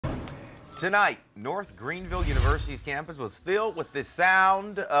Tonight, North Greenville University's campus was filled with the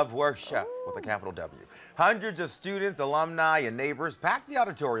sound of worship with a capital W. Hundreds of students, alumni, and neighbors packed the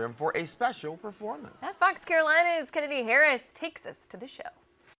auditorium for a special performance. At Fox Carolina's Kennedy Harris takes us to the show.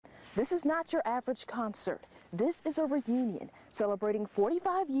 This is not your average concert. This is a reunion celebrating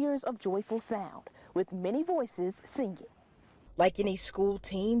 45 years of joyful sound with many voices singing. Like any school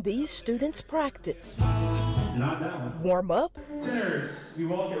team, these students practice, warm up, Tenors, you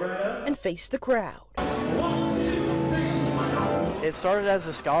walk it right up, and face the crowd. 1, 2, 3. It started as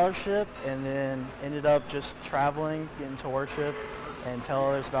a scholarship and then ended up just traveling, getting to worship and tell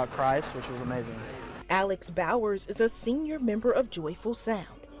others about Christ, which was amazing. Alex Bowers is a senior member of Joyful Sound.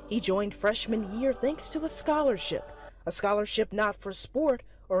 He joined freshman year thanks to a scholarship not for sport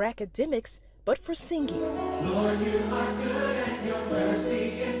or academics, but for singing. Lord, you are good and your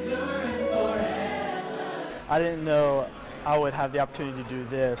mercy endureth forever. I didn't know I would have the opportunity to do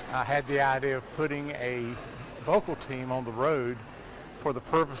this. I had the idea of putting a vocal team on the road for the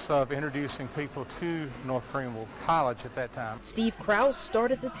purpose of introducing people to North Greenville College at that time. Steve Krause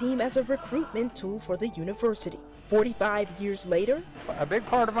started the team as a recruitment tool for the university. 45 years later, A big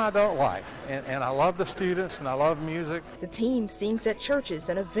part of my adult life, and I love the students and I love music. the team sings at churches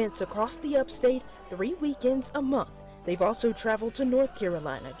and events across the upstate 3 weekends a month. They've also traveled to North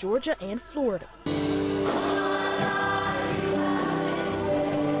Carolina, Georgia, and Florida.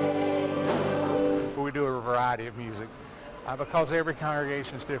 We do a variety of music because every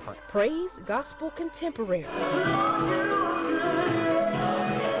congregation is different. Praise, gospel, contemporary.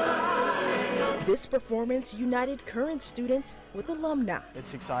 This performance united current students with alumni.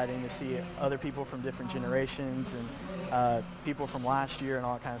 It's exciting to see other people from different generations and people from last year and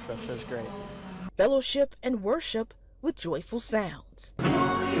all that kind of stuff, so it's great. Fellowship and worship with joyful sounds.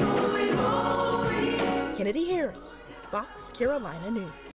 Kennedy Harris, Fox Carolina News.